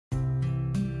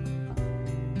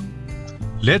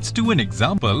Let's do an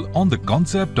example on the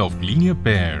concept of linear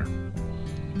pair.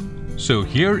 So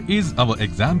here is our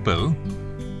example.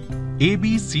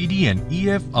 AB, CD and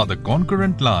EF are the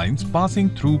concurrent lines passing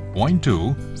through point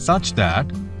O such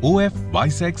that OF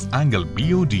bisects angle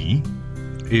BOD.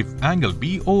 If angle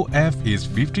BOF is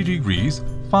 50 degrees,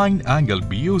 find angle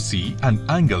BOC and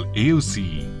angle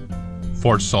AOC.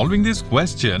 For solving this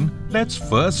question, let's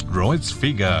first draw its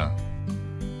figure.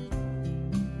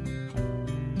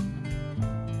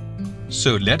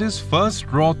 So let us first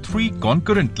draw three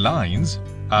concurrent lines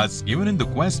as given in the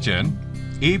question.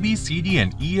 AB, CD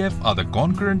and EF are the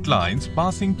concurrent lines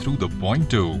passing through the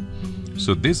point O.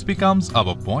 So this becomes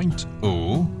our point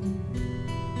O.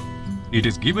 It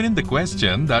is given in the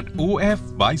question that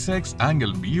OF bisects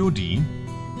angle BOD.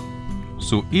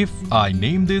 So if I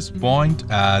name this point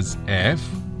as F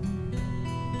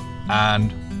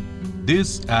and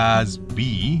this as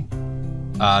B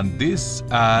and this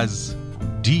as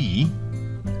D,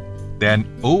 then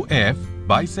OF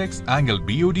bisects angle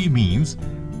BOD means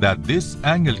that this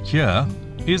angle here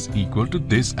is equal to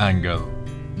this angle.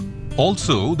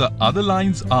 Also, the other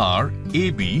lines are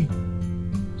AB,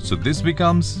 so this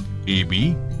becomes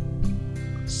AB,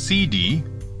 CD,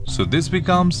 so this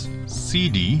becomes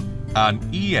CD, and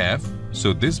EF,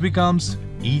 so this becomes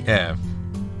EF.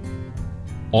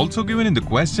 Also given in the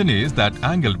question is that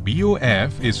angle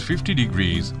BOF is 50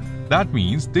 degrees. That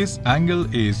means this angle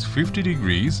is 50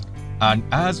 degrees. And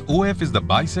as OF is the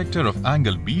bisector of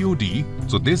angle BOD,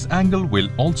 so this angle will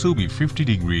also be 50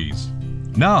 degrees.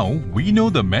 Now, we know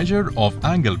the measure of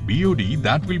angle BOD,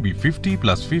 that will be 50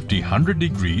 plus 50, 100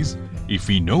 degrees. If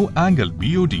we know angle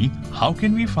BOD, how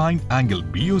can we find angle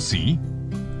BOC?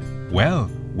 Well,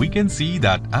 we can see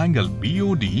that angle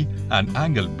BOD and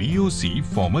angle BOC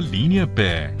form a linear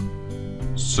pair.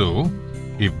 So,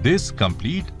 if this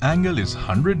complete angle is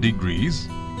 100 degrees,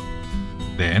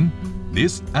 then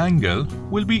this angle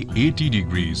will be 80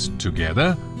 degrees.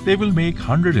 Together, they will make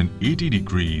 180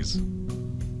 degrees.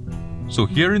 So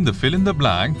here in the fill in the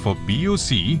blank for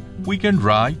BOC, we can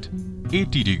write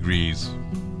 80 degrees.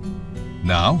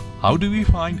 Now, how do we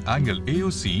find angle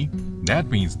AOC? That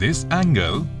means this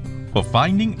angle. For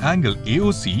finding angle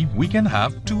AOC, we can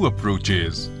have two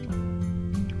approaches.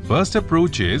 First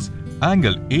approach is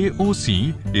angle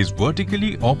AOC is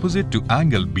vertically opposite to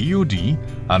angle BOD,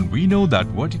 and we know that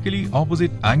vertically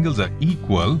opposite angles are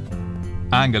equal.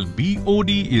 Angle BOD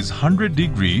is 100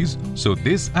 degrees, so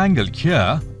this angle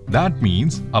here, that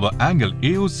means our angle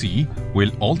AOC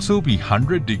will also be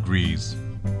 100 degrees.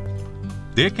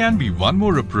 There can be one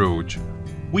more approach.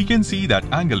 We can see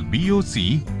that angle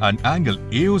BOC and angle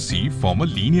AOC form a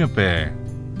linear pair.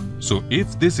 So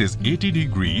if this is 80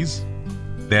 degrees,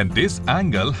 then this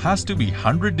angle has to be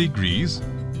 100 degrees,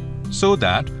 so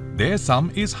that their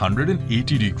sum is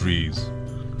 180 degrees.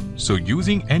 So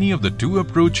using any of the two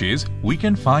approaches, we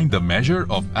can find the measure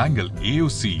of angle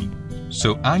AOC.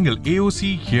 So angle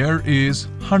AOC here is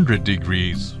 100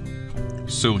 degrees.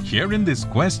 So here in this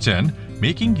question,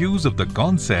 making use of the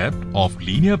concept of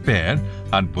linear pair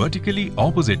and vertically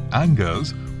opposite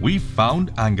angles, we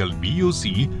found angle BOC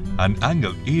and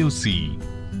angle AOC.